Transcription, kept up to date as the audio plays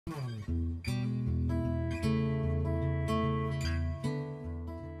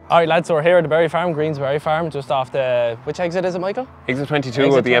Alright lads, so we're here at the Berry Farm, Green's Berry Farm, just off the... which exit is it, Michael? Exit 22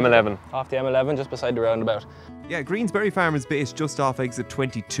 or the M11. Off the M11, just beside the roundabout. Yeah, Green's Berry Farm is based just off exit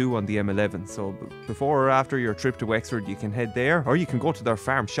 22 on the M11, so before or after your trip to Wexford you can head there, or you can go to their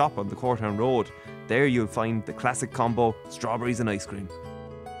farm shop on the Courtown Road. There you'll find the classic combo, strawberries and ice cream.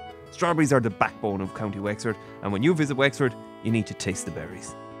 Strawberries are the backbone of County Wexford, and when you visit Wexford, you need to taste the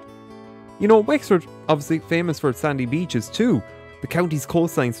berries. You know, Wexford, obviously famous for its sandy beaches too. The county's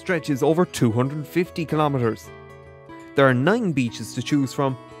coastline stretches over 250 kilometres. There are 9 beaches to choose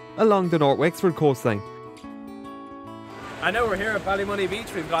from along the North Wexford coastline. And now we're here at Ballymoney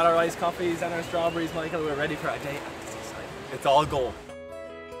Beach. We've got our iced coffees and our strawberries, Michael. We're ready for a day at the seaside. It's all go.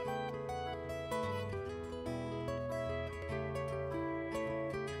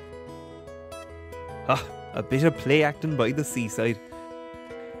 A bit of play acting by the seaside.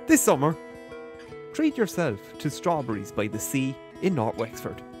 This summer, treat yourself to strawberries by the sea in North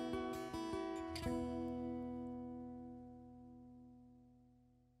Wexford.